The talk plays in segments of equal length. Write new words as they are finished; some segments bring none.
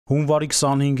Հունվարի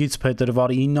 25-ից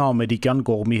փետրվարի 9-ը ամերիկյան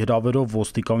կողմի հրավերով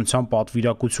ոստիկանության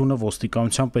պատվիրակությունը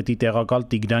ոստիկանության պետի տեղակալ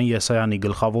Տիգրան Եսայանի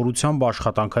գլխավորությամբ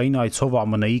աշխատանքային այցով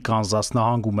ԱՄՆ-ի Կանզաս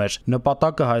նահանգում էր։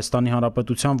 Նպատակը Հայաստանի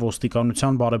Հանրապետության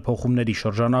ոստիկանության բարեփոխումների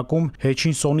շրջանակում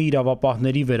Հեչինսոնի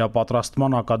իրավապահների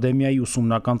վերապատրաստման ակադեմիայի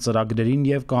ուսումնական ծրագրերին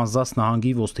և Կանզաս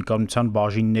նահանգի ոստիկանության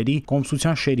բաժինների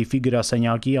կոմսության շերիֆի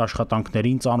գրասենյակի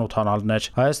աշխատանքներին ծանոթանալն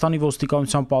էր։ Հայաստանի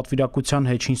ոստիկանության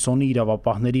պատվիրակության Հեչինսոնի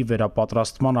իրավապահների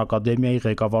վերապատրաստման ակադեմիայի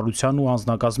ղեկավարության ու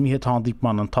անձնակազմի հետ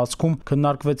հանդիպման ընթացքում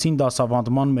քննարկվեցին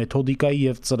դասավանդման մեթոդիկայի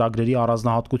և ծրագրերի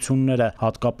առանձնահատկությունները,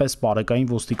 հատկապես պարեկային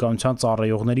ոստիկանության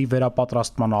ծառայողների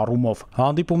վերապատրաստման առումով։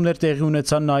 Հանդիպումներ տեղի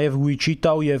ունեցան նաև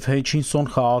Ուիչիտա և Հեչինսոն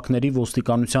քաղաքների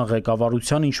ոստիկանության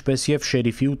ղեկավարության, ինչպես և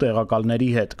շերիֆի ու տեղակալների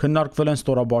հետ։ Քննարկվել են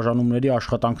ստորաբաժանումների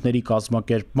աշխատանքների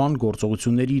կազմակերպման,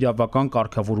 գործողությունների իրավական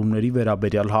կարգավորումների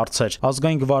վերաբերյալ հարցեր։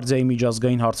 Ազգային գվարդիայի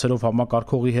միջազգային հարցերով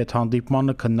համակարգողի հետ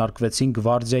հանդիպմանը քննարկվեցին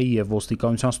գվարդիայի և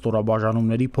ոստիկանության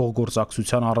ստորաբաժանումների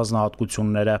փոխգործակցության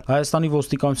առանձնահատկությունները։ Հայաստանի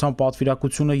ոստիկանության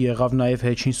պատվիրակությունը եղավ նաև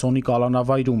Հեչինսոնի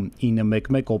կալանավայրում,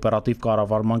 911 օպերատիվ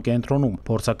կառավարման կենտրոնում,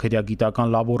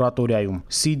 փորձաքրեագիտական լաբորատորիայում,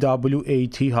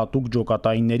 CWAT հատուկ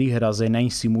ջոկատայինների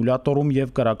հրազենային սիմուլյատորում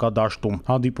և կրակադաշտում։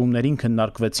 Հանդիպումներին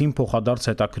քննարկվեցին փոխադարձ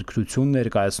հետաքրքրություն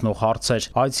ներկայացնող հարցեր։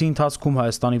 Այցի ընթացքում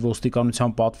Հայաստանի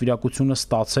ոստիկանության պատվիրակությունը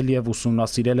ստացել և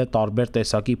ուսումնասիրել է տարբեր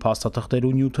տեսակի փաստաթղթեր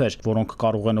ու նյութեր, որոնք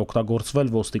կարող են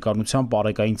օգտագործվել ոստիկանության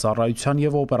պարեկային ծառայության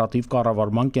և օպերատիվ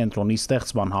կառավարման կենտրոնի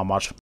ստեղծման համար։